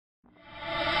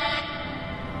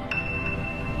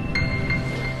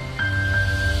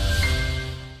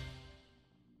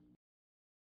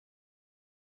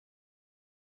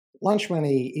Lunch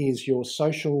Money is your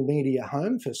social media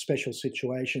home for special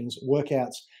situations,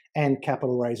 workouts, and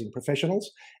capital raising professionals.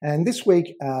 And this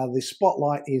week, the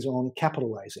spotlight is on capital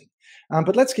raising.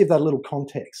 But let's give that a little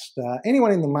context.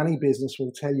 Anyone in the money business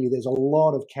will tell you there's a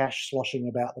lot of cash sloshing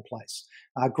about the place.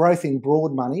 Growth in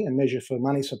broad money, a measure for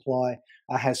money supply,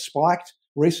 has spiked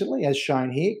recently, as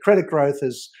shown here. Credit growth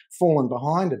has fallen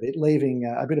behind a bit, leaving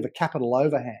a bit of a capital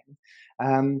overhang.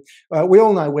 We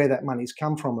all know where that money's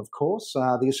come from, of course.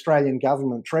 The Australian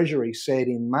Government Treasury said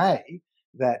in May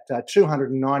that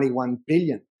 $291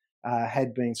 billion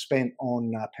had been spent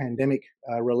on pandemic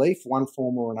relief, one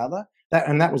form or another,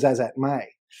 and that was as at May.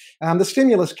 The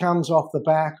stimulus comes off the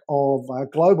back of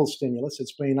global stimulus.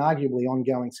 It's been arguably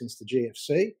ongoing since the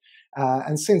GFC.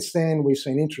 And since then, we've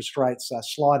seen interest rates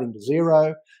slide into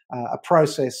zero, a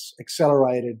process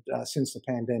accelerated since the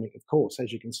pandemic, of course,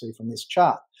 as you can see from this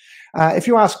chart. If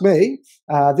you ask me,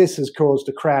 this has caused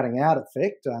a crowding out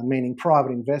effect, meaning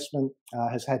private investment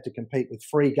has had to compete with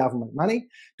free government money,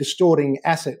 distorting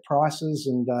asset prices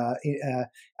and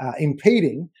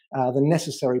impeding the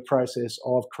necessary process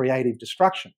of creative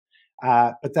destruction.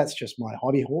 But that's just my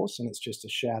hobby horse, and it's just a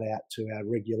shout out to our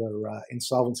regular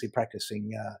insolvency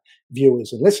practicing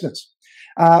viewers and listeners.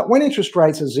 When interest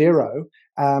rates are zero,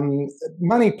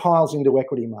 money piles into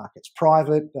equity markets,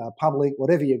 private, public,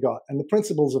 whatever you got. And the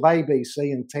principles of ABC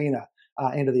and TINA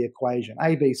enter the equation.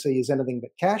 ABC is anything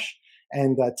but cash,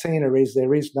 and TINA is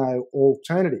there is no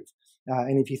alternative.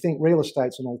 And if you think real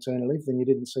estate's an alternative, then you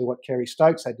didn't see what Kerry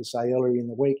Stokes had to say earlier in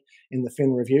the week in the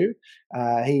Fin Review.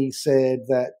 He said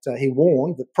that he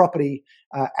warned that property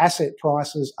asset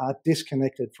prices are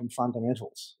disconnected from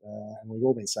fundamentals. And we've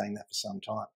all been saying that for some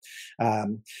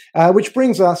time. Which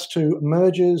brings us to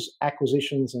mergers,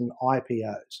 acquisitions and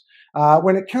IPOs.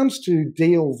 When it comes to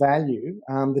deal value,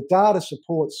 the data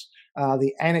supports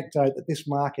the anecdote that this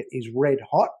market is red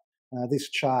hot. This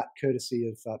chart courtesy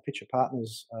of Pitcher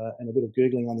Partners and a bit of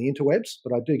Googling on the interwebs,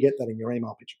 but I do get that in your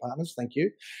email, Pitcher Partners, thank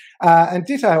you. And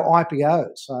ditto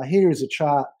IPOs. Here is a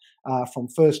chart from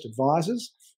First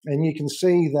Advisors, and you can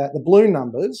see that the blue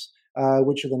numbers,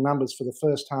 which are the numbers for the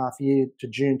first half year to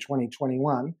June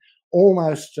 2021, are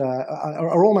almost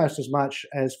as much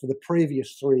as for the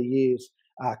previous 3 years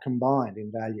combined in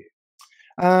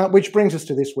value. Which brings us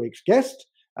to this week's guest,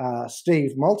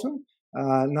 Steve Moulton.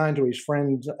 Known to his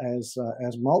friend as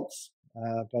Maltz,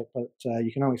 but you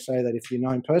can only say that if you know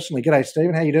him personally. G'day,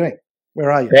 Stephen. How you doing?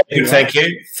 Where are you? Good, thank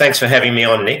you. Thanks for having me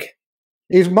on, Nick.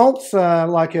 Is Maltz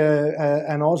like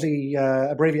an Aussie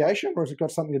abbreviation, or has it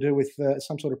got something to do with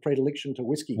some sort of predilection to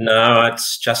whiskey? No,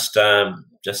 it's just I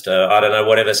don't know,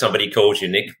 whatever somebody calls you,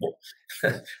 Nick.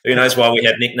 Who knows why we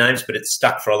have nicknames, but it's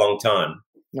stuck for a long time.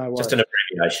 No worries. Just an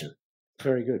abbreviation.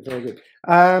 Very good, very good.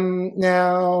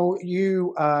 Now,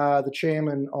 you are the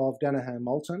chairman of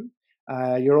DanaherMoulton.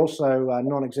 You're also a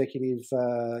non-executive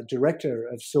director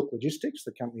of Silk Logistics,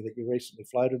 the company that you recently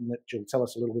floated and that you'll tell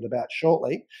us a little bit about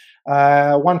shortly.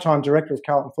 One-time director of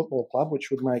Carlton Football Club, which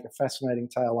would make a fascinating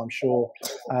tale, I'm sure,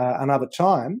 another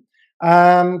time.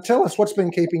 Tell us what's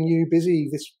been keeping you busy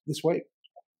this week.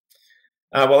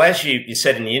 Well, as you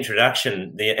said in the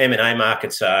introduction, the M&A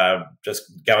markets are just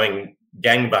going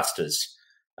gangbusters.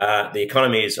 The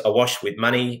economy is awash with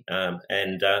money,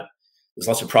 and there's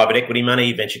lots of private equity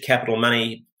money, venture capital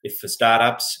money for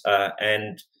startups,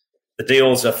 and the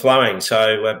deals are flowing.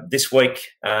 So this week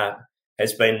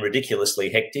has been ridiculously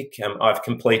hectic. I've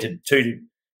completed 2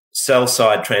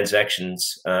 sell-side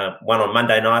transactions, one on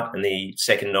Monday night and the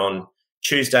second on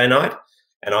Tuesday night,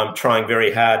 and I'm trying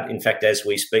very hard, in fact, as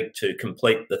we speak, to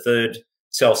complete the 3rd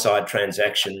sell-side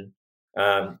transaction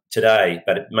today,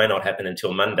 but it may not happen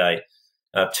until Monday.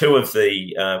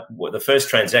 The first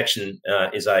transaction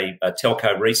is a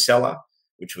telco reseller,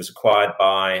 which was acquired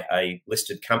by a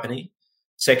listed company.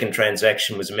 Second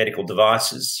transaction was a medical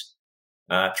devices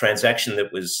transaction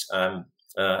that was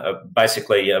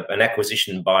basically an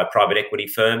acquisition by a private equity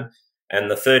firm. And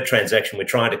the third transaction we're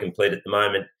trying to complete at the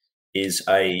moment is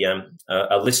a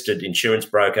listed insurance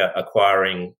broker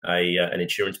acquiring an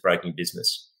insurance broking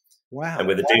business. Wow. And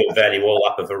with a deal value all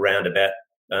up of around about,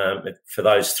 for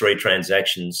those 3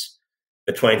 transactions,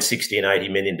 between 60 and 80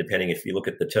 million, depending if you look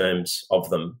at the terms of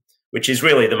them, which is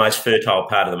really the most fertile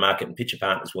part of the market. And Pitcher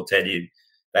Partners will tell you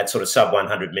that sort of sub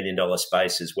 $100 million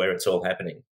space is where it's all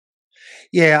happening.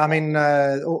 Yeah, I mean,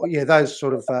 yeah, those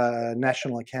sort of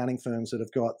national accounting firms that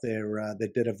have got their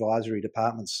debt advisory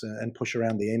departments and push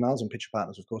around the emails, and Pitcher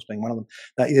Partners, of course, being one of them.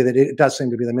 Yeah, that it does seem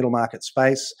to be the middle market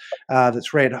space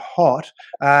that's red hot.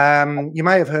 You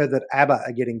may have heard that ABBA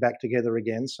are getting back together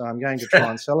again, so I'm going to try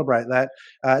and celebrate that.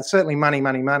 Certainly, money,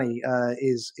 money, money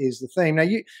is the theme. Now,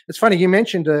 it's funny you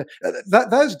mentioned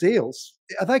those deals.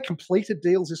 Are they completed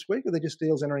deals this week, or are they just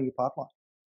deals entering your pipeline?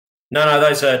 No,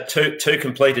 those are two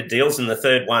completed deals, and the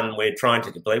third one we're trying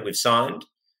to complete. We've signed,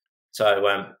 so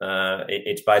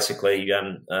it's basically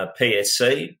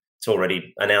PSC. It's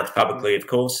already announced publicly, of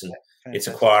course, and it's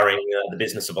acquiring the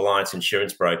business of Alliance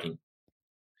Insurance Broking.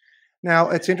 Now,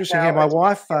 it's interesting. Yeah, my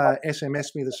wife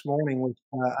SMS'd me this morning with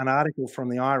an article from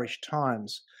the Irish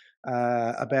Times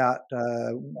about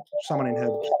someone in her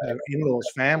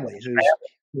in-laws' family who's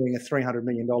doing a $300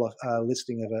 million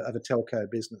listing of a telco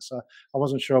business. So I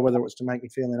wasn't sure whether it was to make me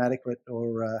feel inadequate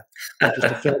or just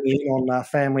to fill me in on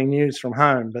family news from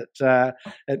home. But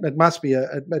it must be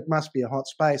a hot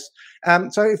space.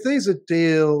 So if these are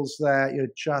deals that you're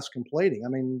just completing, I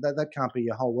mean that can't be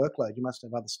your whole workload. You must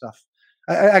have other stuff.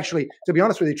 Actually, to be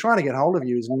honest with you, trying to get hold of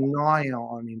you is nigh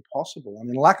on impossible. I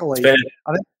mean, luckily,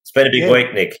 it's been a big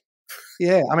week, Nick.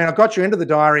 Yeah, I mean, I got you into the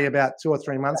diary about 2 or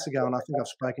 3 months ago, and I think I've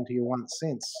spoken to you once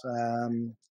since.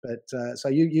 So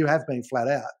you have been flat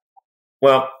out.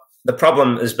 Well, the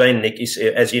problem has been, Nick,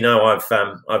 as you know,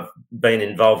 I've been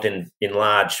involved in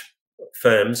large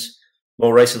firms.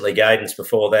 More recently, Gadens.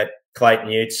 Before that, Clayton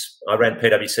Utz. I ran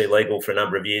PwC Legal for a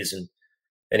number of years, and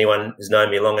anyone who's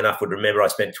known me long enough would remember I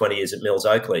spent 20 years at Mills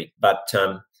Oakley. But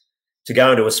to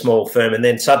go into a small firm and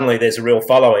then suddenly there's a real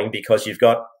following because you've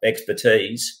got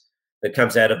expertise that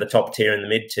comes out of the top tier and the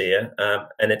mid tier,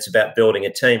 and it's about building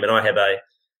a team. And I have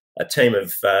a team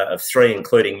of 3,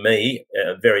 including me,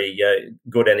 very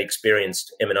good and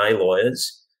experienced M&A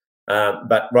lawyers.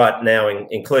 But right now,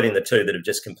 including the 2 that have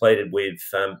just completed,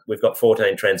 we've got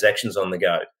 14 transactions on the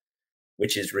go,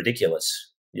 which is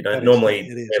ridiculous. You know, normally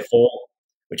there are 4,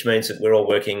 which means that we're all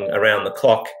working around the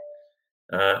clock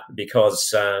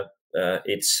because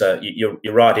it's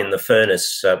you're right in the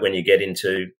furnace when you get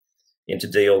into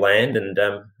deal land. And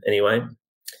anyway,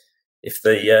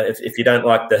 if you don't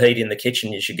like the heat in the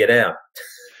kitchen, you should get out.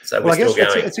 So we're still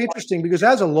going. It's interesting because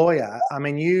as a lawyer, I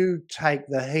mean, you take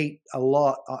the heat a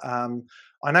lot.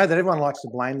 I know that everyone likes to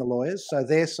blame the lawyers, so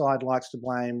their side likes to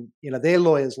blame, their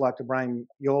lawyers like to blame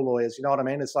your lawyers. You know what I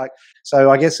mean? It's like, so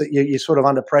I guess that you're sort of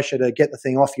under pressure to get the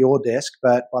thing off your desk,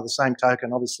 but by the same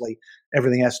token, obviously,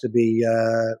 everything has to be,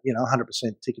 100%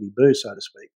 tickety-boo, so to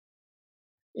speak.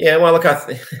 Yeah, well, look,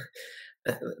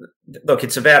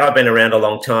 it's about, I've been around a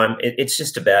long time. It's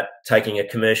just about taking a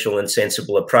commercial and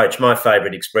sensible approach. My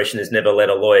favourite expression is never let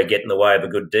a lawyer get in the way of a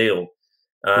good deal.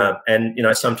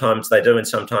 And sometimes they do and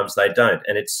sometimes they don't.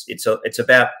 And it's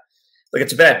about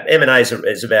M&A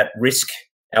is about risk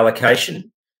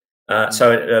allocation.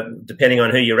 So depending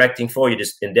on who you're acting for, you're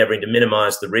just endeavouring to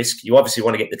minimise the risk. You obviously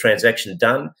want to get the transaction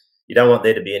done. You don't want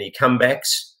there to be any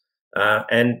comebacks.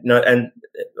 And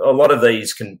a lot of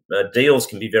these deals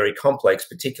can be very complex,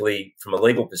 particularly from a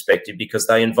legal perspective, because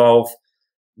they involve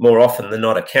more often than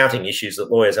not accounting issues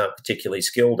that lawyers aren't particularly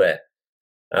skilled at.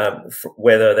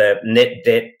 Whether they're net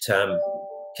debt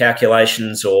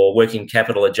calculations or working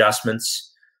capital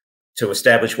adjustments to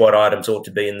establish what items ought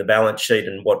to be in the balance sheet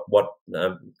and what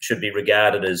should be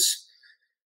regarded as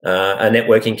a net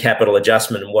working capital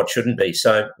adjustment and what shouldn't be.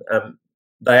 So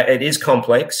it is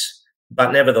complex.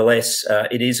 But nevertheless,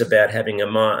 it is about having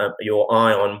your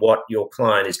eye on what your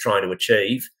client is trying to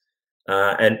achieve,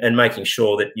 and making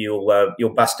sure that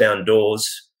you'll bust down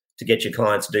doors to get your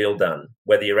client's deal done,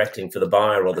 whether you're acting for the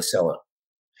buyer or the seller.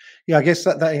 Yeah, I guess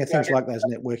that things like those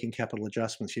net working capital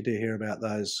adjustments, you do hear about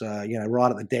those, right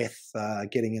at the death,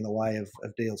 getting in the way of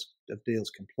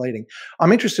deals completing.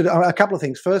 I'm interested in a couple of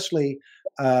things. Firstly,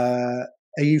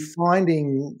 are you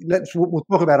finding? We'll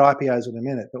talk about IPOs in a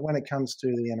minute, but when it comes to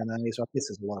the M&As, I guess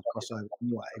there's a lot of crossover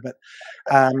anyway. But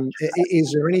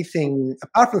is there anything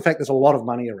apart from the fact there's a lot of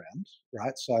money around,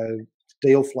 right? So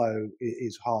deal flow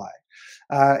is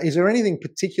high. Is there anything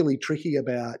particularly tricky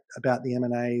about the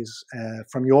M&As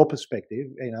from your perspective,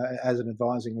 as an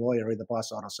advising lawyer, either buy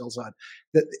side or sell side,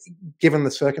 that given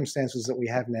the circumstances that we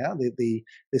have now,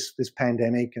 this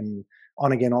pandemic and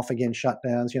on again, off again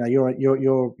shutdowns, you're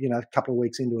a couple of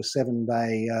weeks into a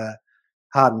 7-day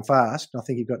hard and fast. And I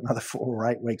think you've got another 4 or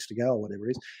 8 weeks to go, or whatever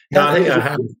it is. No,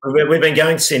 I think we've been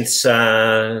going since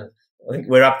I think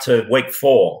we're up to week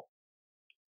 4.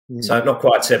 So not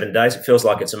quite 7 days. It feels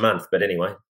like it's a month, but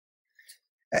anyway.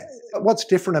 What's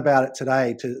different about it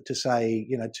today to say,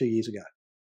 2 years ago?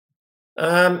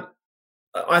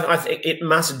 I think it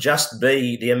must just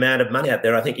be the amount of money out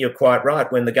there. I think you're quite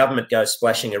right. When the government goes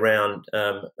splashing around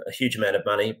a huge amount of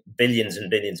money, billions and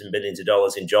billions and billions of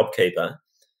dollars in JobKeeper,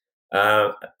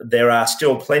 there are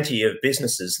still plenty of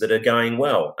businesses that are going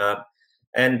well.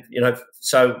 And,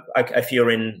 so if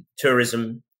you're in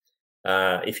tourism,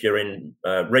 if you're in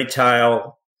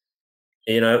retail,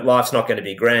 life's not going to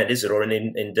be grand, is it? Or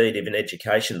indeed even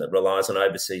education that relies on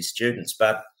overseas students.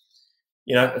 But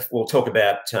we'll talk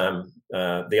about the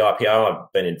IPO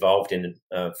I've been involved in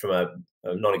from a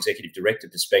non-executive director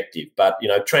perspective. But,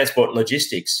 transport and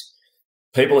logistics,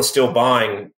 people are still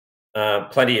buying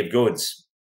plenty of goods.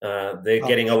 They're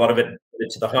getting a lot of it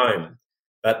to the home.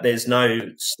 But there's no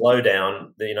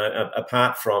slowdown,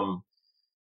 apart from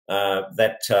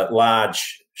that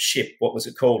large ship, what was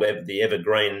it called, the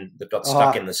Evergreen, that got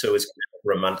stuck in the Suez Canal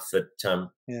for a month that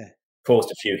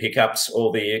caused a few hiccups,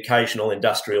 or the occasional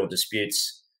industrial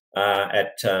disputes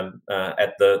at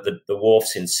the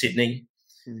wharfs in Sydney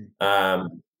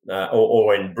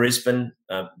or in Brisbane.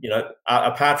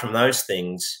 Apart from those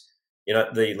things,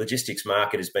 the logistics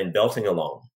market has been belting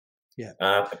along.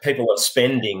 People are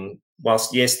spending,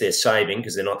 whilst yes, they're saving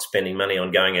because they're not spending money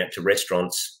on going out to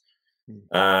restaurants,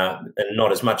 and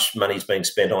not as much money is being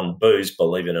spent on booze,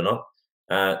 believe it or not.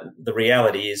 The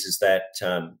reality is that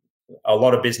a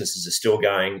lot of businesses are still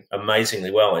going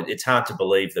amazingly well. It's hard to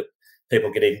believe that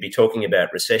people could even be talking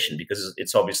about recession, because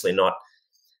it's obviously not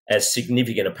as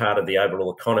significant a part of the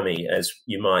overall economy as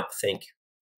you might think.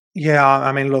 Yeah,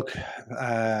 I mean, look,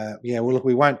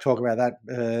 we won't talk about that.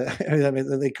 I mean,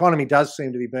 the economy does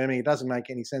seem to be booming. It doesn't make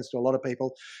any sense to a lot of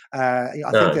people. I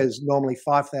think there's normally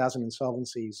 5,000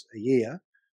 insolvencies a year,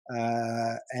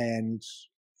 and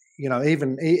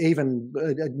even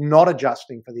not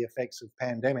adjusting for the effects of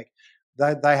pandemic,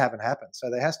 they haven't happened. So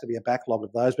there has to be a backlog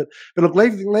of those. But look,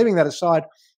 leaving that aside,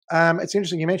 it's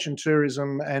interesting you mentioned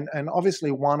tourism, and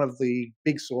obviously one of the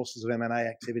big sources of M&A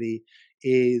activity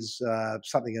is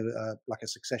something like a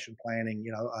succession planning.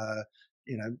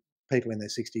 People in their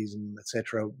 60s and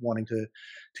etc. wanting to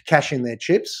cash in their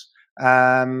chips.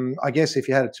 I guess if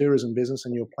you had a tourism business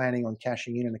and you're planning on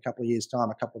cashing in a couple of years'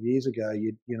 time, a couple of years ago,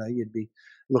 you'd be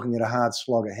looking at a hard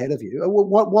slog ahead of you.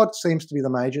 What seems to be the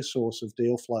major source of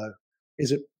deal flow?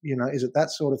 Is it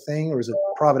that sort of thing, or is it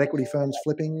private equity firms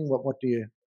flipping? What do you?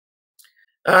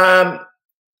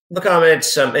 Look, I mean,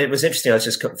 it was interesting. I was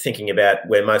just thinking about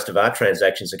where most of our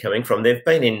transactions are coming from. They've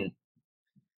been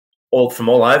from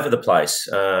all over the place,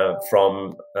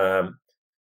 from an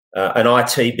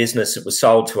IT business that was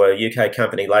sold to a UK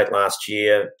company late last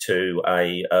year, to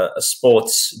a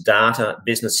sports data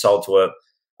business sold to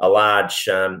a large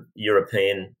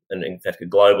European and in fact a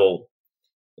global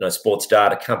sports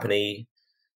data company.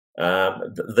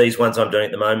 These ones I'm doing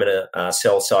at the moment are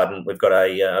sell side, and we've got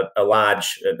a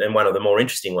large, and one of the more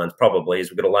interesting ones probably is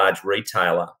we've got a large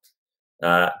retailer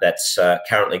that's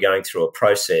currently going through a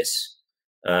process,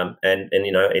 and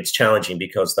it's challenging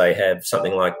because they have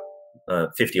something like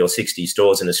 50 or 60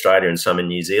 stores in Australia and some in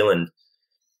New Zealand.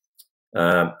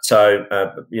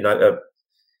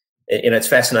 It's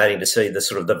fascinating to see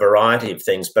the variety of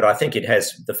things, but I think it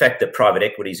has the fact that private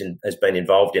equities has been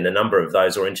involved in a number of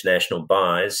those, or international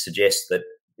buys, suggests that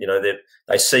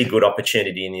they see good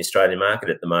opportunity in the Australian market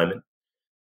at the moment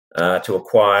to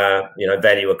acquire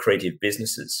value accretive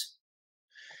businesses.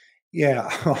 Yeah,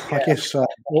 I guess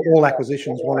all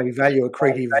acquisitions want to be value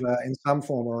accretive in some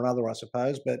form or another, I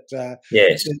suppose. But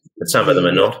yes, but some of them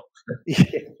are not.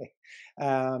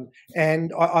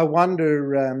 And I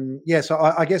wonder, so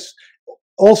I guess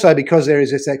also because there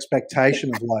is this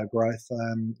expectation of low growth,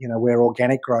 where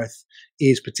organic growth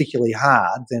is particularly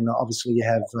hard, then obviously you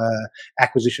have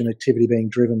acquisition activity being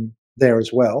driven there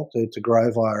as well to grow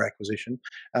via acquisition.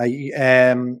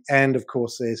 And of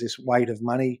course, there's this weight of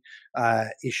money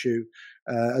issue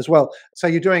as well. So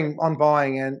you're doing on buy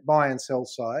and sell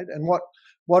side, and what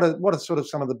are sort of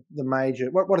some of the major,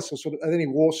 what are sort of, are there any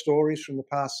war stories from the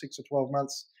past 6 or 12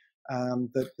 months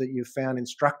that you've found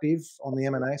instructive on the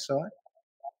M&A side?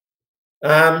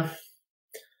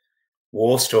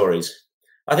 War stories.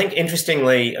 I think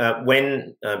interestingly,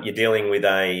 when you're dealing with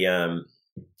a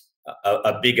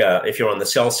bigger, if you're on the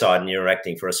sell side and you're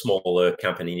acting for a smaller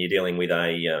company and you're dealing with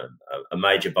a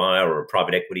major buyer or a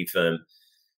private equity firm,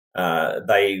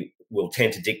 they will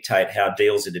tend to dictate how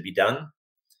deals are to be done.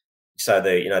 So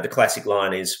the classic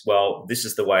line is, well, this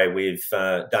is the way we've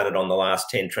done it on the last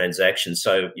 10 transactions.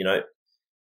 So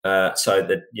so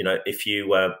that if you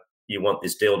want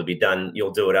this deal to be done,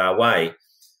 you'll do it our way.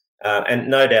 And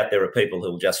no doubt there are people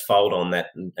who will just fold on that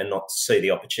and not see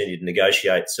the opportunity to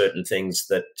negotiate certain things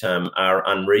that are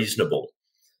unreasonable.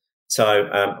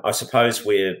 So I suppose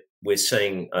we're we're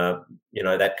seeing,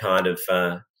 that kind of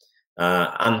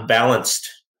unbalanced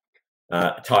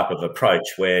type of approach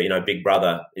where, Big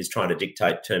Brother is trying to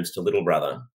dictate terms to Little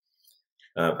Brother.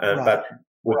 Right. But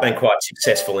we've been quite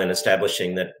successful in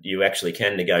establishing that you actually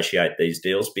can negotiate these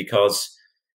deals because,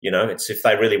 it's if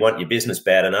they really want your business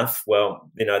bad enough,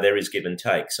 well, there is give and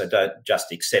take. So don't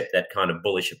just accept that kind of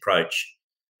bullish approach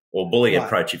or bully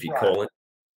approach, if you call it.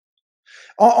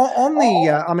 On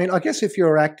the, I mean, I guess if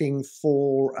you're acting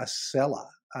for a seller,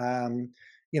 given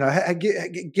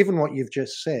what you've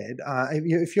just said,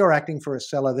 if you're acting for a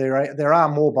seller, there are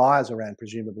more buyers around,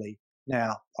 presumably.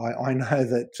 Now, I know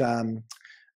that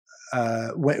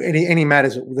any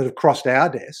matters that have crossed our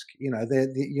desk,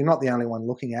 you're not the only one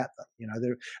looking at them.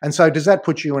 And so does that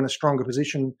put you in a stronger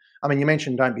position? I mean, you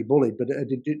mentioned don't be bullied, but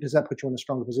does that put you in a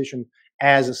stronger position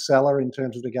as a seller in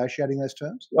terms of negotiating those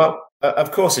terms? Well,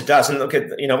 of course it does. And look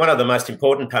at one of the most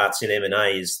important parts in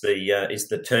M&A is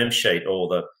the term sheet or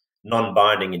the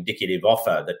non-binding indicative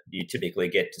offer that you typically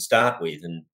get to start with.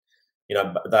 And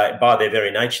by their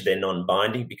very nature, they're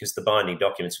non-binding because the binding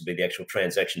documents will be the actual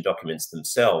transaction documents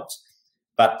themselves.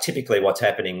 But typically what's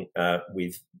happening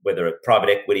with whether it's private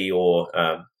equity or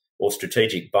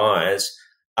strategic buyers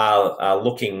are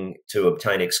looking to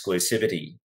obtain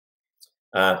exclusivity.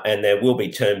 And there will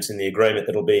be terms in the agreement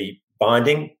that will be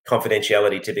binding,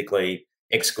 confidentiality typically,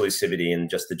 exclusivity, and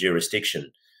just the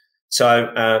jurisdiction.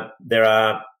 So there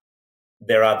are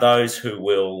those who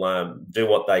will do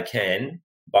what they can,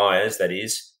 buyers, that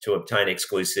is, to obtain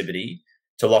exclusivity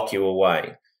to lock you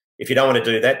away. If you don't want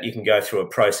to do that, you can go through a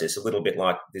process, a little bit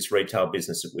like this retail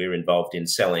business that we're involved in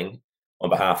selling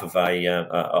on behalf of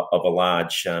a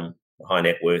large high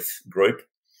net worth group.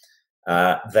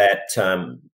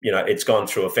 It's gone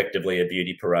through effectively a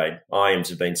beauty parade. IMs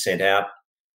have been sent out,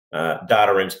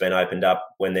 data rooms been opened up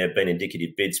when there have been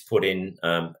indicative bids put in,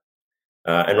 and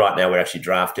right now we're actually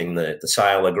drafting the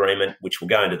sale agreement, which will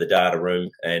go into the data room,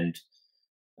 and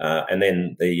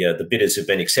then the bidders have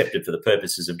been accepted for the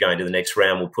purposes of going to the next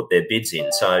round will put their bids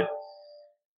in. So,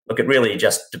 look, it really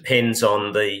just depends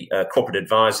on the corporate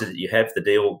advisor that you have, the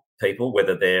deal people,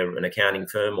 whether they're an accounting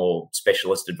firm or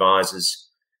specialist advisors.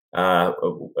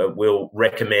 Will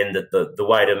recommend that the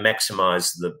way to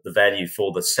maximise the value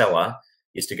for the seller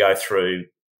is to go through,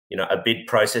 a bid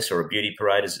process or a beauty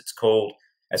parade, as it's called,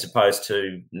 as opposed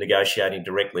to negotiating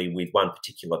directly with one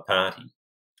particular party.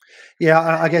 Yeah,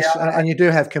 I guess, and you do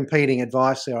have competing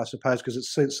advice there, I suppose, because it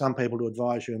suits some people to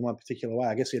advise you in one particular way.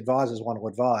 I guess the advisors want to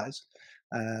advise,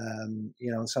 and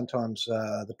sometimes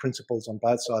the principals on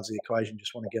both sides of the equation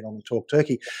just want to get on and talk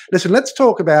turkey. Listen, let's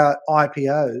talk about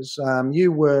IPOs.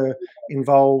 You were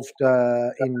involved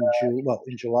in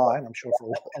July, and I'm sure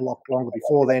for a lot longer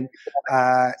before then,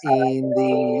 in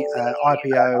the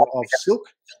IPO of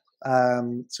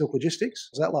Silk Logistics.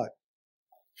 Is that like?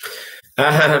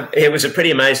 It was a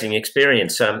pretty amazing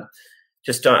experience.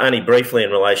 Just only briefly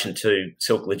in relation to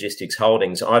Silk Logistics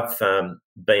Holdings, I've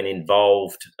been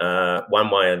involved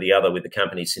one way or the other with the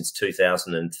company since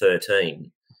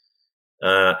 2013,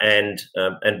 and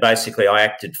basically I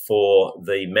acted for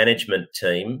the management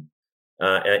team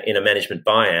in a management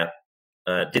buyout.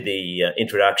 Did the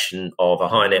introduction of a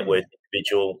high net worth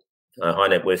individual, a high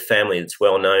net worth family that's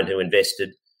well known who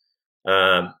invested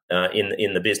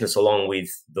in the business along with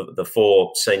the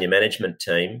four senior management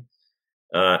team,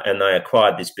 and they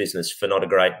acquired this business for not a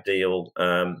great deal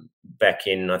back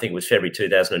in, I think it was February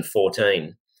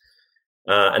 2014.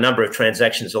 A number of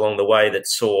transactions along the way that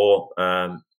saw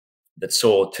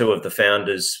two of the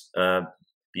founders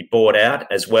be bought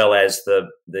out, as well as the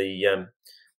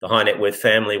high net worth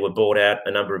family were bought out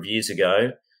a number of years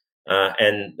ago.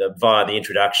 And via the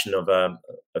introduction of I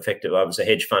was a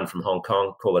hedge fund from Hong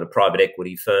Kong, call it a private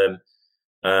equity firm,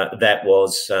 that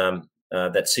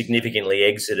significantly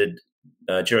exited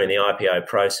during the IPO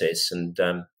process, and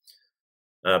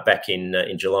back in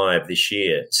July of this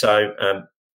year. So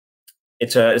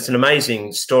it's an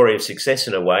amazing story of success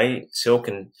in a way, Silk.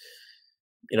 And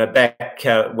back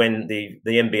when the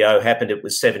MBO happened, it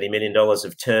was $70 million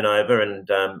of turnover, and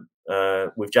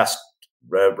we've just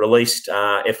released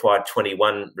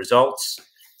FY21 results,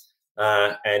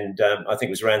 and I think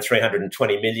it was around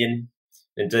 320 million.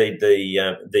 Indeed,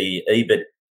 the EBIT,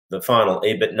 the final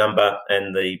EBIT number,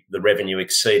 and the revenue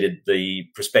exceeded the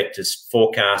prospectus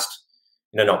forecast.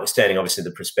 Notwithstanding, obviously,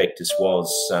 the prospectus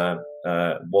was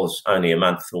only a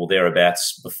month or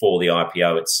thereabouts before the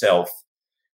IPO itself,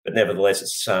 but nevertheless,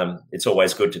 it's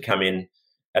always good to come in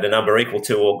at a number equal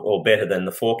to or better than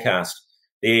the forecast.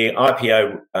 The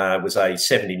IPO was a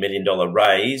 $70 million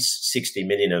raise, $60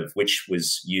 million of which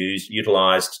was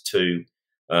utilised to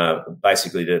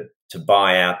basically to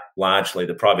buy out largely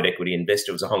the private equity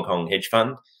investor. It was a Hong Kong hedge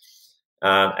fund,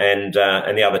 and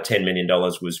the other $10 million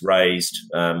was raised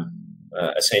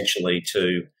essentially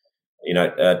to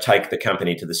take the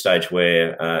company to the stage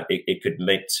where it could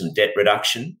meet some debt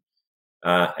reduction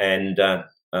and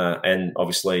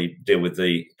obviously deal with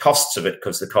the costs of it,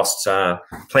 because the costs are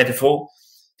plentiful.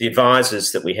 The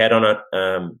advisors that we had on it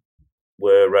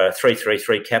were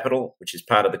 333 Capital, which is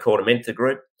part of the Quartermenta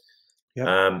Group.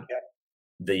 Yep.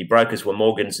 The brokers were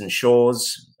Morgans and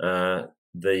Shaws. The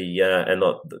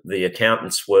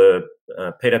accountants were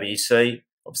PwC.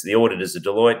 Obviously, the auditors are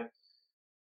Deloitte.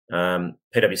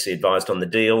 PwC advised on the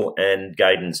deal, and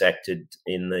Gaydens acted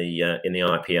in the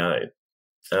IPO.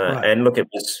 Right. And look, it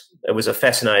was a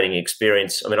fascinating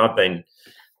experience. I mean,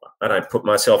 I don't put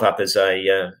myself up as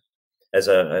a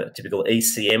typical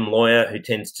ECM lawyer who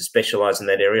tends to specialise in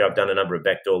that area. I've done a number of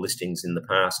backdoor listings in the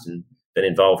past and been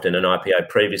involved in an IPO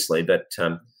previously, but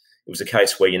it was a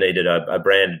case where you needed a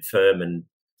branded firm, and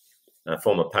a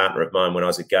former partner of mine when I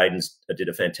was at Gaydens did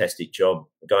a fantastic job,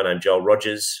 a guy named Joel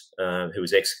Rogers, who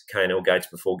was ex-K&L Gates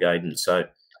before Gaydens. So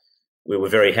we were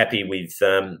very happy with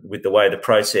the way the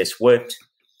process worked.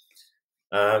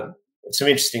 Some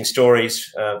interesting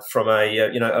stories from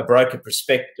a broker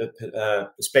perspective.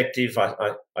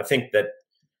 I think that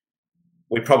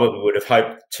we probably would have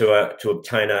hoped to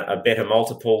obtain a better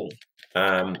multiple,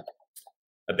 of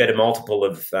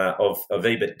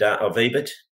EBIT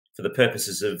for the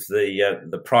purposes of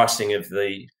the pricing of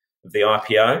the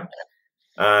IPO.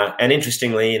 And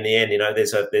interestingly, in the end,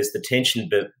 there's the tension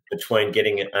between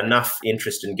getting enough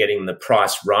interest and getting the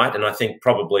price right. And I think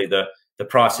probably the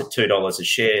price at $2 a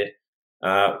share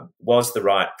was the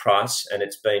right price, and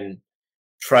it's been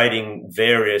trading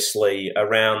variously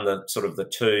around the sort of the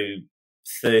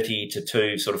 230 to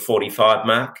 245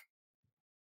 mark.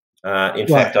 In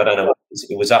fact, I don't know,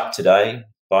 it was up today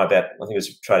by about, I think it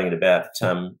was trading at about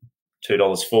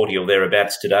 $2.40 or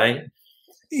thereabouts today.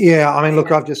 Yeah, I mean,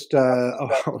 look, I've just I've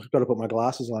got to put my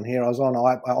glasses on here. I was on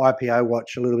IPO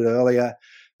Watch a little bit earlier,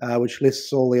 which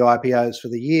lists all the IPOs for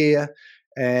the year.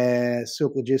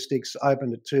 Silk Logistics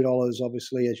opened at $2,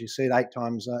 obviously, as you said, 8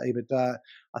 times EBITDA.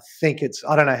 I think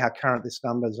I don't know how current this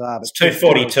numbers are, but it's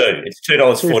 $2.42. It's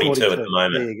 $2.42 at the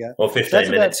moment. There you go. Or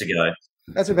 15 minutes ago.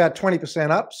 That's about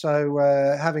 20% up. So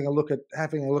having a look at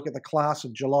the class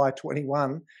of July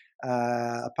 21,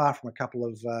 apart from a couple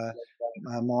of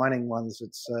mining ones,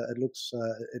 it looks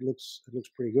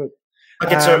pretty good.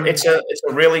 Look, it's a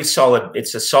really solid.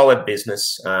 It's a solid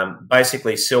business.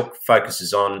 Basically, Silk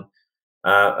focuses on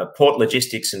port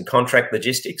logistics and contract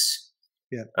logistics.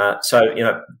 Yeah. So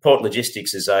port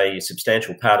logistics is a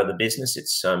substantial part of the business.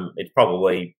 It's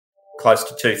probably close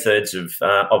to 2/3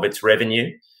 of its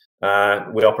revenue.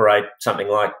 We operate something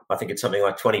like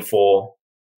 24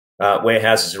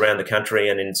 warehouses around the country,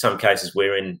 and in some cases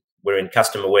we're in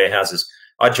customer warehouses.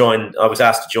 I was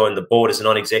asked to join the board as a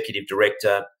non-executive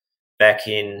director back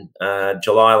in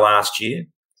July last year.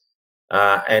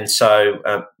 And so,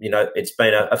 it's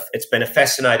been a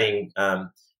fascinating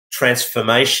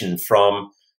transformation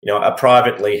from, a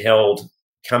privately held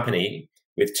company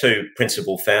with 2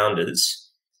 principal founders,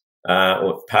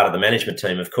 or part of the management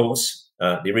team, of course,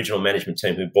 the original management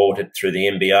team who bought it through the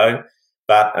MBO,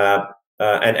 but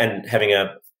and having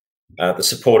the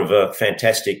support of a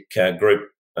fantastic group,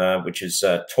 which is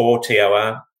TOR,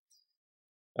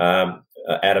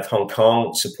 out of Hong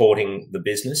Kong, supporting the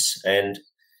business.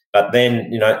 But then,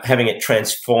 having it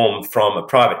transform from a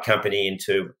private company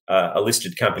into a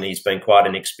listed company has been quite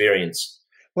an experience.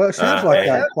 Well, it sounds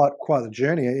like quite the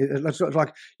journey. It's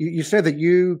like you said that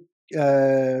you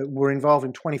were involved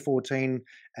in 2014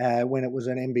 when it was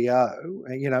an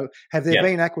MBO. Have there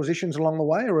been acquisitions along the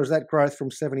way, or has that growth from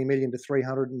 70 million to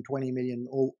 320 million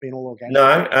been all organic?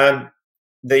 No,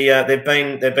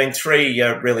 there've been 3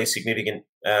 really significant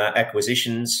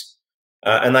acquisitions,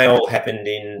 and they all happened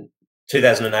in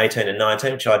 2018 and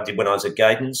 19, which I did when I was at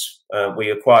Gaydens. We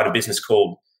acquired a business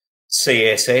called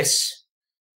CSS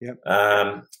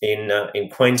in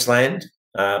Queensland,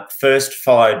 first,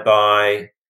 followed by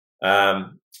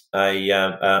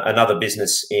another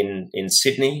business in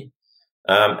Sydney,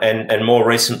 and more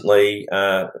recently,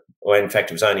 in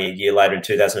fact, it was only a year later in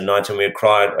 2019, we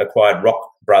acquired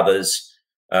Rock Brothers,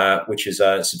 which is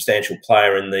a substantial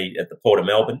player at the Port of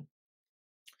Melbourne.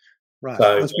 Right.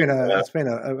 So, it's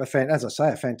been as I say,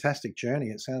 a fantastic journey.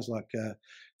 It sounds like the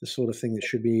sort of thing that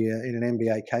should be in an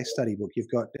MBA case study book. You've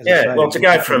got to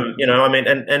go from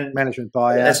and management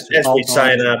buyout, as we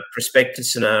say in our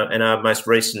prospectus and our most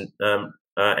recent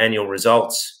annual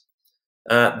results,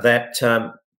 that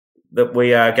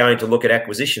we are going to look at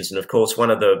acquisitions. And of course,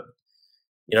 one of the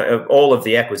all of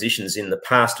the acquisitions in the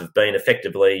past have been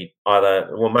effectively either,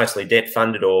 well, mostly debt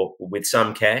funded or with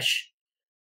some cash.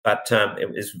 But it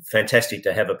was fantastic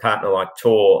to have a partner like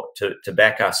Tor to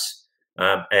back us,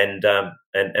 and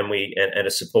a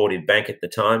supportive bank at the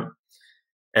time.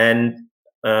 And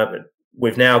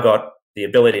we've now got the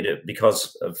ability to,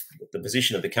 because of the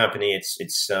position of the company,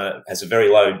 it's has a very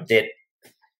low debt,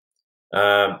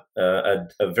 a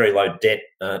very low debt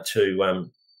to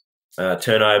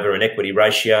turnover and equity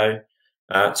ratio.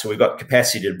 So we've got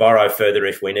capacity to borrow further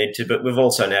if we need to, but we've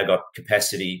also now got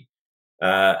capacity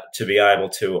to be able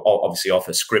to obviously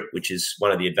offer scrip, which is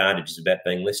one of the advantages about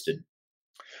being listed.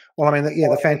 Well, I mean, yeah,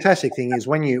 the fantastic thing is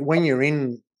when you're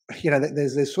in,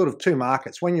 there's sort of two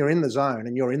markets. When you're in the zone,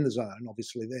 and you're in the zone,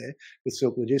 obviously there with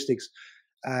Silk Logistics,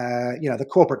 the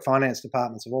corporate finance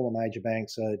departments of all the major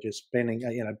banks are just bending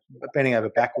over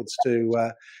backwards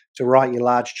to write you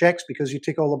large checks because you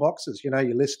tick all the boxes. You're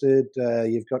listed,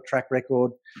 you've got track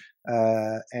record,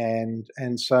 and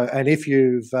if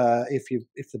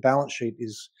the balance sheet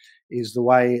is the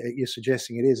way you're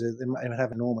suggesting it is, it would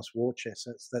have enormous war chest.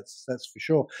 That's for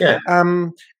sure. Yeah.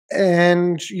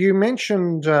 And you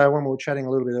mentioned when we were chatting a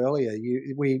little bit earlier,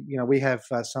 we have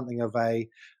something of a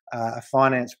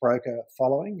finance broker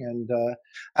following, and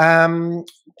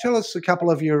tell us a couple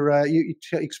of your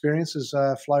experiences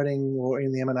floating or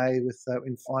in the M&A with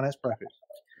in finance brokers.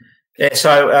 Yeah,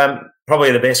 so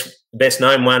probably the best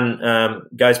known one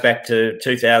goes back to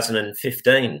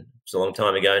 2015. It's a long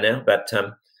time ago now, but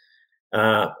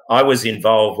I was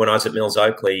involved when I was at Mills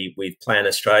Oakley with Plan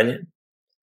Australia,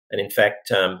 and in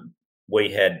fact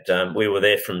we were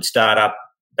there from start up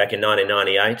back in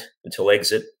 1998 until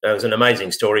exit. It was an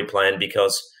amazing story, Plan,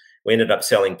 because we ended up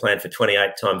selling Plan for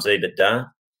 28 times EBITDA,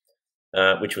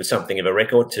 which was something of a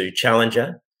record to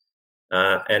Challenger.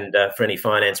 And for any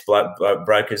finance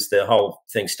brokers, the whole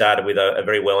thing started with a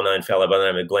very well-known fellow by the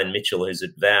name of Glenn Mitchell, who's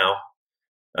at Vow.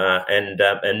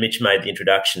 And Mitch made the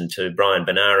introduction to Brian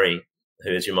Benari,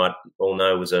 who, as you might all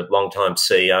know, was a long-time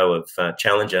CEO of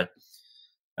Challenger.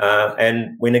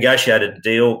 And we negotiated a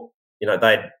deal.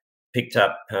 They'd picked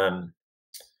up, I've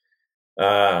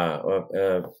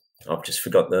just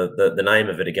forgot the name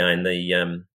of it again.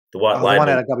 The white label. The one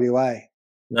out of WA.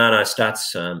 No,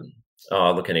 starts.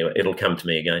 Look, anyway, it'll come to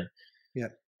me again. Yeah.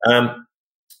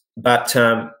 But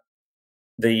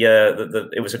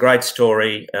it was a great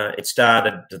story. It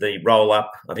started the roll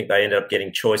up. I think they ended up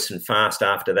getting Choice and Fast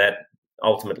after that.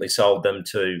 Ultimately sold them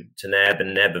to NAB,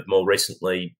 and NAB have more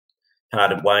recently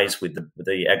parted ways with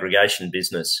the aggregation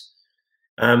business.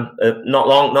 Not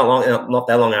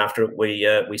that long after it,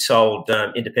 we sold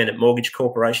Independent Mortgage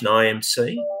Corporation,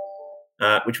 IMC,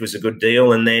 which was a good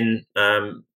deal. And then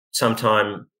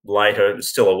sometime later, it was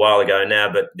still a while ago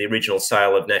now, but the original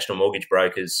sale of National Mortgage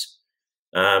Brokers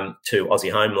to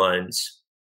Aussie Home Loans,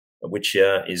 which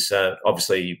is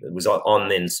obviously was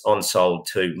on sold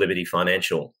to Liberty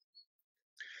Financial.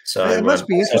 So it must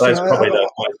be interesting. So those are probably the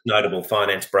most notable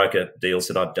finance broker deals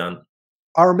that I've done.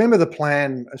 I remember the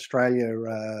Plan Australia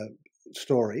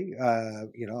story. I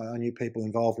knew people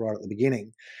involved right at the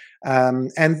beginning,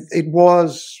 and it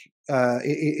was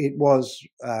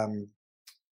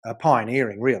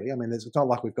pioneering, really. I mean, it's not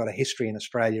like we've got a history in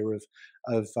Australia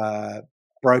of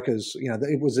brokers.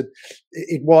 There was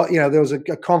a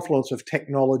confluence of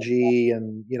technology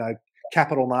and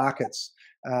capital markets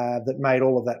that made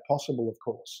all of that possible. Of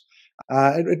course,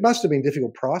 it must have been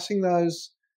difficult pricing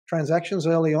those transactions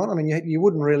early on. I mean, you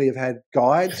wouldn't really have had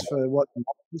guides for what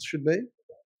this should be.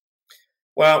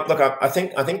 Well, look, I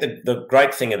think the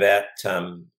great thing about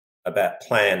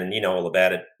Plan, and you know all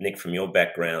about it, Nick, from your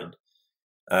background,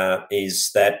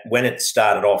 is that when it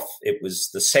started off, it was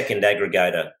the second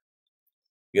aggregator,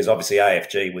 because obviously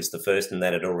AFG was the first, and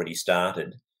that had already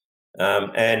started,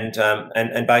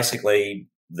 and basically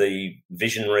the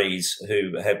visionaries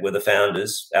who were the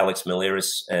founders, Alex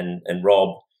Miliris and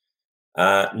Rob,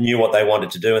 knew what they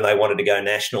wanted to do, and they wanted to go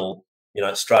national,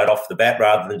 straight off the bat,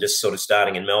 rather than just sort of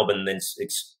starting in Melbourne and then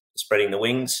spreading the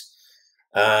wings.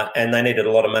 And they needed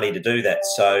a lot of money to do that.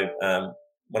 So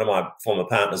one of my former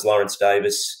partners, Lawrence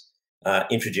Davis,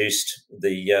 introduced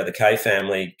the K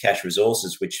family Cash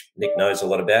Resources, which Nick knows a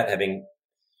lot about, having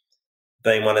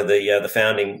been one of the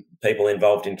founding people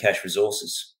involved in Cash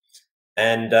Resources.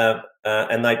 And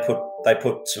they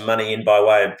put some money in by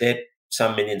way of debt,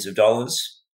 some millions of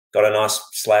dollars. Got a nice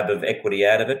slab of equity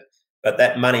out of it. But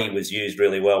that money was used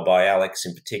really well by Alex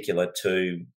in particular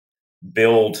to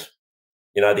build,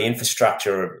 the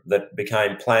infrastructure that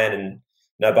became Plan. And,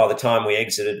 by the time we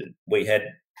exited,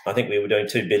 I think we were doing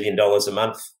 $2 billion a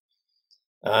month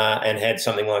and had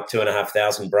something like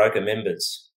 2,500 broker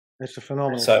members. It's a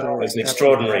phenomenal So story. it's an Absolutely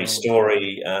extraordinary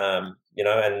story, and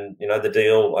the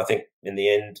deal, I think in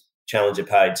the end, Challenger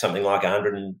paid something like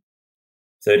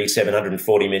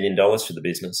 $137-140 million for the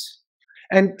business.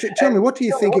 And tell me, what do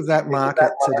you think of that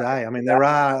market today? I mean, that's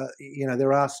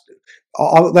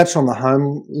on the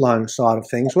home loan side of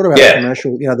things. What about the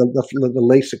commercial, the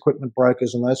lease equipment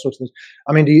brokers and those sorts of things?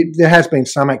 I mean, there has been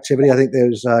some activity. I think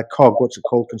there's COG, what's it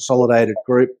called, Consolidated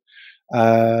Group,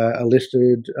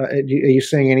 listed. Are you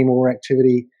seeing any more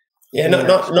activity? Yeah,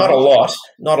 not a lot.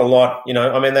 Not a lot.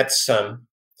 I mean, that's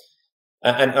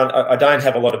and I don't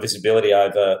have a lot of visibility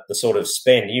over the sort of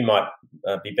spend. You might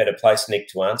be better placed, Nick,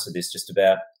 to answer this just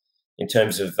about in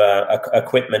terms of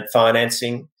equipment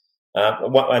financing.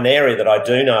 An area that I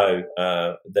do know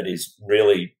that is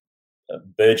really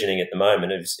burgeoning at the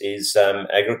moment is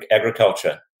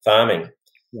agriculture, farming.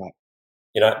 Right.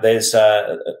 There's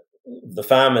the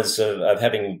farmers are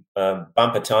having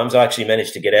bumper times. I actually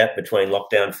managed to get out between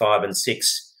lockdown 5 and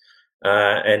 6.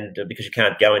 And because you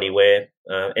can't go anywhere,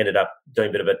 ended up doing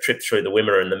a bit of a trip through the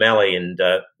Wimmera and the Mallee, and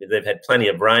they've had plenty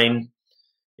of rain.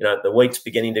 The wheat's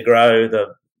beginning to grow,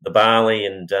 the barley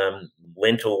and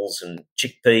lentils and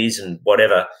chickpeas and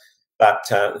whatever. But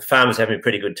the farmers are having a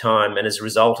pretty good time, and as a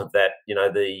result of that,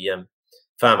 the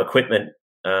farm equipment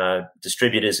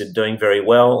distributors are doing very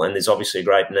well, and there's obviously a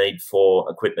great need for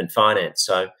equipment finance.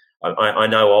 So I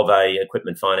know of a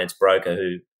equipment finance broker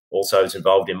who also is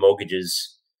involved in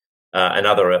mortgages.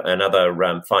 Another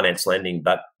finance lending,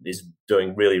 but is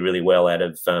doing really, really well out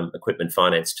of equipment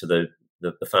finance to the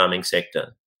farming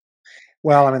sector.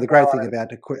 Well, I mean, the great thing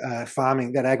about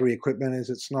farming, that agri equipment, is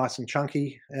it's nice and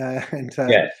chunky, and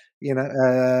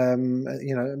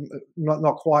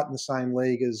not quite in the same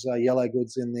league as yellow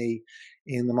goods in the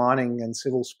mining and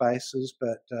civil spaces,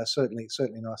 but certainly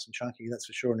nice and chunky, that's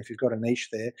for sure. And if you've got a niche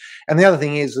there, and the other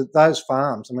thing is that those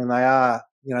farms, I mean, they are,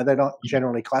 they're not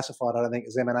generally classified, I don't think,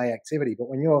 as M&A activity. But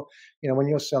when you're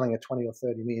selling a $20 or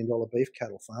 $30 million beef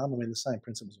cattle farm, I mean, the same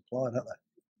principles apply, don't they?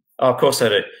 Oh, of course they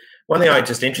do. One thing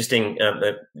interesting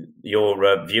that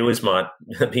your viewers might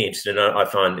be interested in, I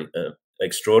find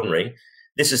extraordinary.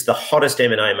 This is the hottest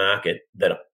M&A market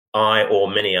that I or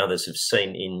many others have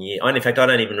seen in years. In fact, I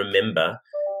don't even remember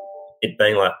it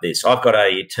being like this. I've got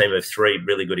a team of 3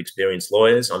 really good experienced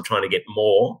lawyers. I'm trying to get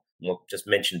more. We'll just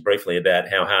mention briefly about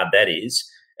how hard that is.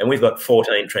 And we've got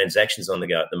 14 transactions on the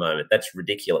go at the moment. That's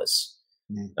ridiculous.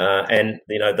 And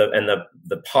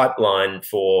the pipeline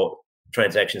for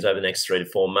transactions over the next 3 to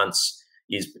 4 months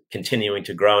is continuing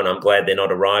to grow, and I'm glad they're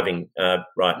not arriving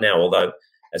right now. Although,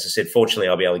 as I said, fortunately,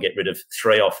 I'll be able to get rid of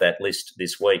 3 off that list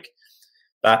this week.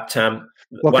 But one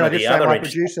of the other my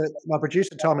producer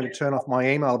told me to turn off my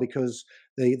email because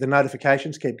the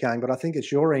notifications keep going. But I think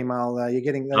it's your email. You're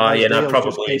getting. Oh yeah, no,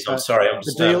 probably is. I'm sorry.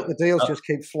 The deals just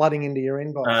keep flooding into your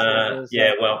inbox.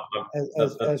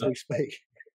 As we speak.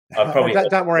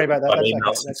 Don't worry about that. That's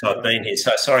okay. Since I've been here,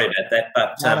 so sorry about that.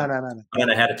 But no. I don't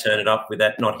know how to turn it off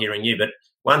without not hearing you. But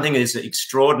one thing is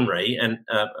extraordinary, and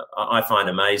I find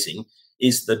amazing,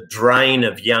 is the drain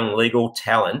of young legal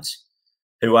talent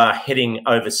who are heading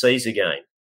overseas again.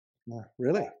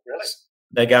 Really?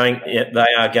 They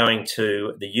are going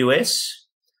to the US.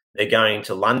 They're going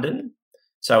to London.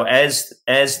 So as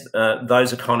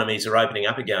those economies are opening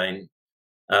up again,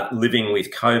 living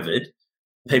with COVID,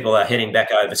 people are heading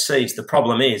back overseas. The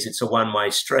problem is it's a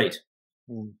one-way street.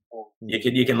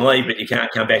 You can leave, but you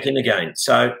can't come back in again.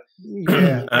 So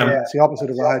it's the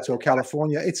opposite of a Hotel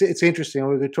California. It's interesting.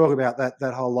 We could talk about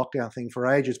that whole lockdown thing for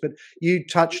ages. But you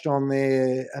touched on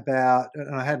there about,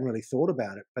 and I hadn't really thought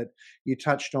about it, but you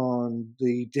touched on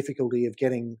the difficulty of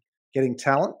getting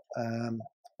talent. And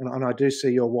I do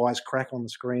see your wise crack on the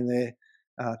screen there.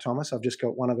 Thomas, I've just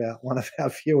got one of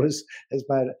our viewers has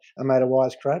made a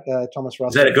wise crack. Thomas Russell.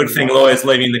 Is that a good thing? Lawyers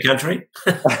leaving the country?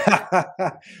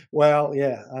 Well,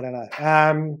 yeah, I don't know.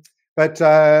 But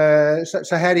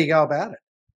so how do you go about it?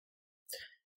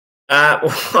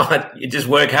 You just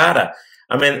work harder.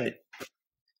 I mean,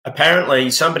 apparently,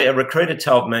 a recruiter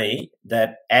told me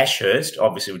that Ashurst,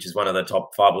 obviously, which is one of the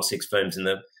top 5 or 6 firms in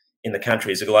the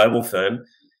country, is a global firm,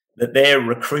 that their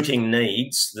recruiting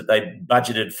needs that they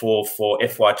budgeted for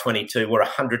FY22 were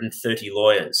 130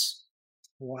 lawyers.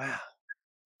 Wow.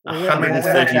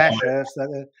 130 lawyers.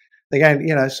 They're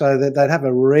going, so they'd have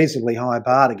a reasonably high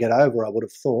bar to get over, I would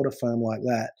have thought, a firm like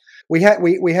that. We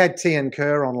had Tian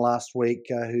Kerr on last week,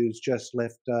 who's just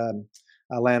left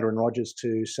Lander and Rogers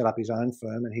to set up his own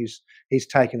firm, and he's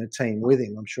taken a team with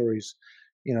him. I'm sure he's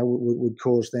would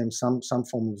cause them some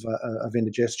form of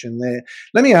indigestion there.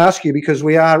 Let me ask you, because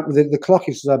the clock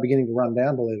is beginning to run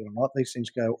down, believe it or not. These things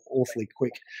go awfully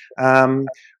quick.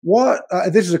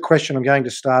 This is a question I'm going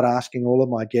to start asking all of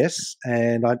my guests,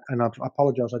 and I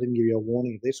apologise I didn't give you a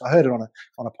warning of this. I heard it on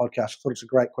a podcast. I thought it's a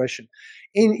great question.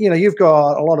 You've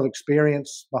got a lot of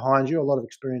experience behind you, a lot of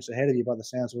experience ahead of you by the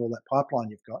sounds of all that pipeline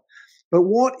you've got. But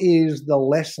what is the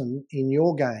lesson in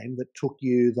your game that took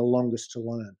you the longest to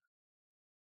learn?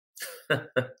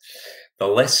 The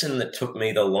lesson that took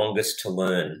me the longest to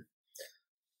learn.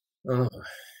 Oh,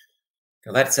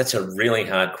 that's a really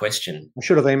hard question. I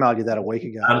should have emailed you that a week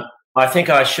ago. I think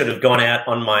I should have gone out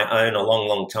on my own a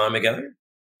long time ago.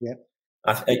 Yeah.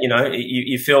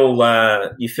 You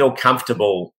feel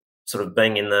comfortable sort of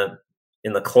being in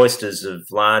the cloisters of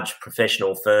large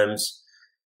professional firms,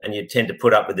 and you tend to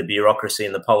put up with the bureaucracy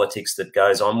and the politics that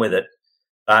goes on with it.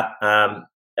 But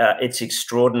it's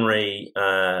extraordinary,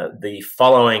 the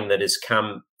following that has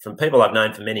come from people I've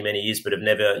known for many years but have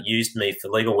never used me for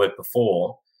legal work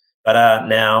before, but are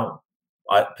now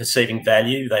perceiving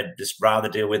value. They'd just rather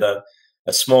deal with a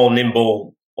small,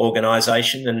 nimble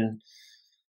organisation,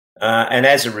 and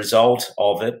as a result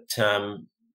of it,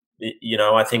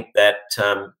 I think that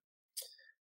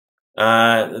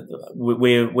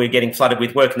we're getting flooded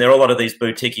with work, and there are a lot of these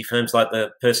boutique firms like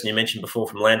the person you mentioned before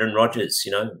from Landon Rogers.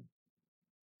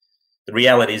 The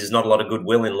reality is there's not a lot of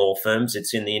goodwill in law firms.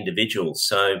 It's in the individuals.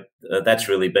 So that's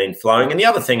really been flowing. And the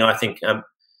other thing, I think,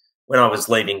 when I was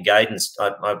leaving Gadens,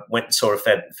 I went and saw a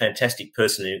fantastic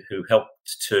person who helped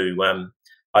to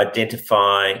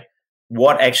identify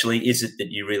what actually is it that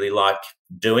you really like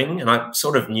doing. And I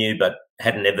sort of knew but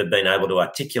hadn't ever been able to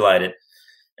articulate it.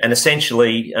 And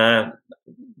essentially,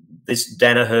 this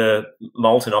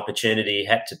DanaherMoulton opportunity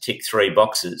had to tick 3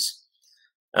 boxes.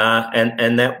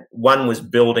 And that one was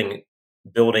building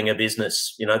a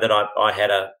business, that I had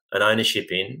an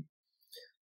ownership in.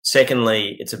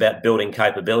 Secondly, it's about building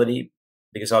capability,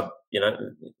 because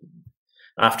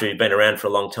after you've been around for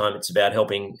a long time, it's about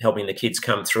helping the kids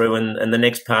come through. And the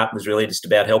next part was really just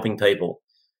about helping people,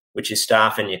 which is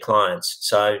staff and your clients.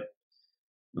 So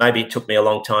maybe it took me a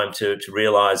long time to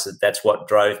realise that that's what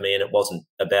drove me, and it wasn't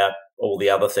about all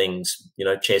the other things,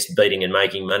 chest beating and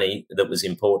making money, that was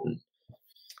important.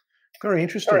 Very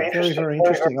interesting. Very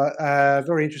interesting.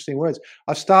 Very interesting words.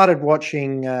 I started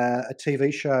watching a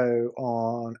TV show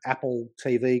on Apple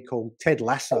TV called Ted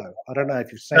Lasso. I don't know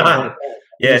if you've seen it.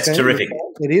 Yeah, it's terrific.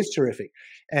 It is terrific.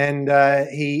 And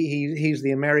he's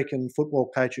the American football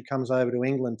coach who comes over to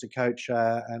England to coach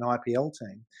an IPL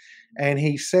team. And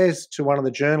he says to one of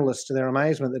the journalists, to their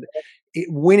amazement, that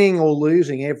winning or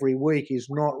losing every week is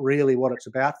not really what it's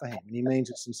about for him. And he means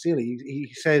it sincerely.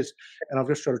 He says, and I've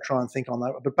just got to try and think on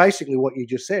that, but basically what you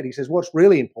just said, he says what's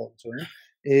really important to him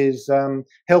is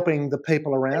helping the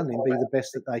people around him be the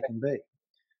best that they can be.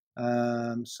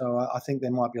 So I think there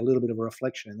might be a little bit of a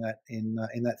reflection in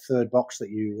that third box that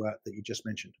you just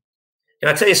mentioned. Can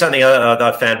I tell you something that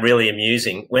I found really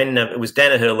amusing? When it was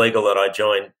Danaher Legal that I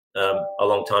joined a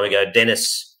long time ago,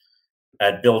 Dennis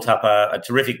had built up a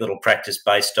terrific little practice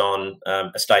based on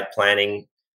estate planning,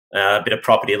 a bit of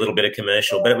property, a little bit of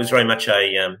commercial, but it was very much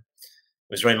a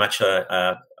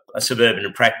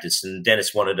suburban practice. And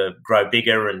Dennis wanted to grow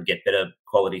bigger and get better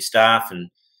quality staff, and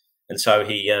so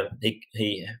he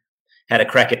had a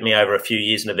crack at me over a few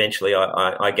years, and eventually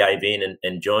I gave in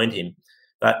and joined him.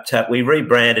 But we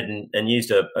rebranded and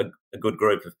used a good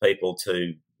group of people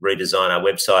to redesign our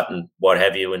website and what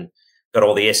have you, and got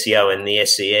all the SEO and the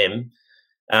SEM.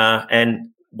 And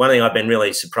one thing I've been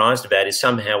really surprised about is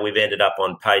somehow we've ended up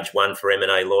on page 1 for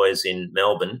M&A lawyers in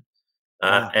Melbourne.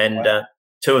 And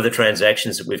 2 of the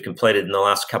transactions that we've completed in the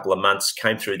last couple of months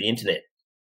came through the internet.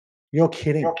 You're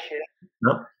kidding.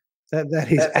 No?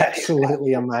 That is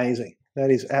absolutely amazing. That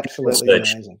is absolutely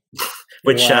amazing.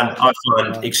 Which I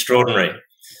find extraordinary.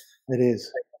 It is.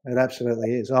 It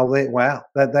absolutely is. Oh, wow.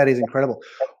 That is incredible.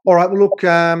 All right. Well, look,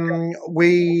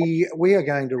 we are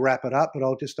going to wrap it up, but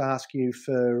I'll just ask you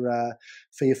for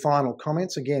your final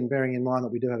comments. Again, bearing in mind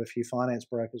that we do have a few finance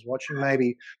brokers watching,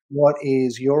 maybe what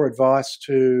is your advice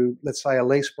to, let's say, a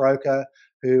lease broker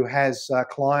who has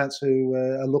clients who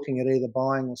are looking at either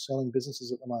buying or selling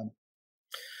businesses at the moment?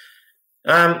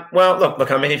 Well, look.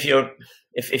 I mean, if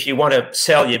you want to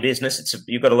sell your business,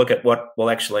 you've got to look at what will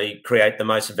actually create the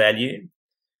most value.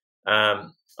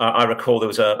 I recall there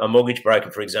was a mortgage broker,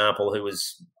 for example, who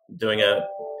was doing a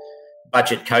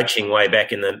budget coaching way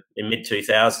back in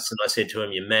mid-2000s, and I said to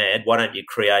him, "You're mad. Why don't you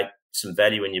create some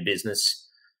value in your business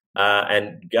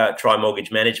and try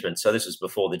mortgage management?" So this was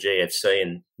before the GFC,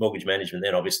 and mortgage management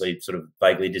then obviously sort of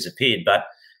vaguely disappeared. But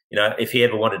you know, if he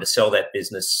ever wanted to sell that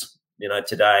business, you know,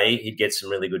 today, he'd get some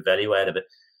really good value out of it.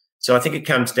 So I think it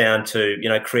comes down to, you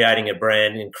know, creating a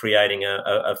brand and creating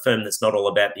a firm that's not all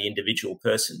about the individual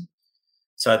person,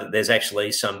 so that there's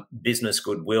actually some business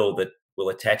goodwill that will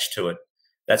attach to it.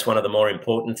 That's one of the more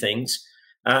important things.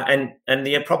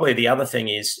 Probably the other thing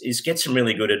is get some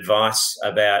really good advice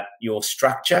about your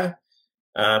structure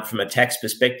from a tax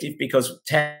perspective, because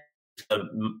tax are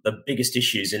the biggest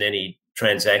issues in any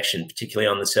transaction, particularly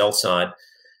on the sell side.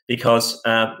 Because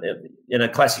in a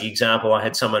classic example, I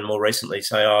had someone more recently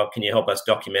say, "Oh, can you help us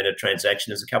document a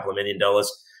transaction? There's a couple of $1 million.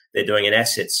 They're doing an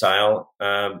asset sale.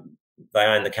 They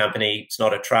own the company. It's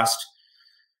not a trust."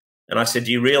 And I said,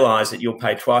 "Do you realise that you'll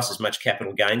pay twice as much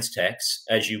capital gains tax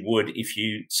as you would if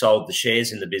you sold the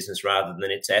shares in the business rather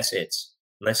than its assets?"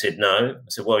 And they said, "No." I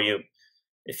said, "Well,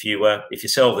 if you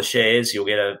sell the shares,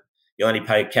 you'll only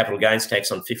pay capital gains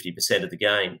tax on 50% of the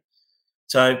gain."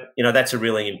 So, you know, that's a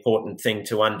really important thing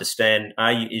to understand.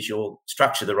 Is your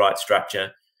structure the right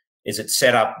structure? Is it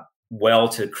set up well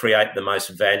to create the most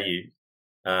value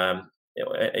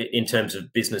in terms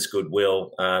of business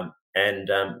goodwill?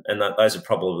 Those are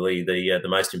probably the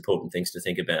most important things to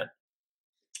think about.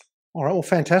 All right, well,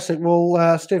 fantastic.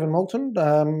 Well, Stephen Moulton,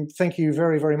 thank you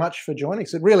very, very much for joining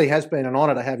us. It really has been an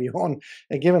honour to have you on,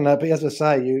 given that, as I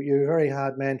say, you're a very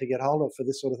hard man to get hold of for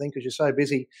this sort of thing, because you're so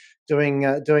busy doing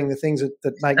the things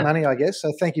that make money, I guess.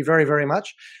 So thank you very, very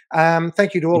much.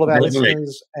 Thank you to all of our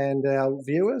listeners and our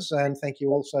viewers, and thank you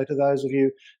also to those of you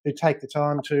who take the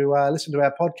time to listen to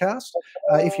our podcast.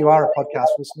 If you are a podcast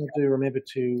listener, do remember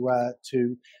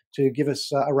to give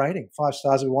us a rating. 5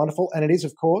 stars would be wonderful, and it is,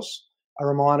 of course, a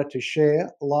reminder to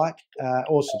share, like,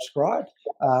 or subscribe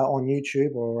on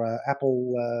YouTube or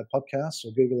Apple Podcasts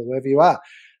or Google or wherever you are.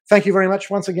 Thank you very much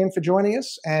once again for joining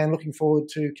us, and looking forward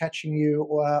to catching you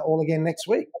all again next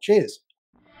week. Cheers.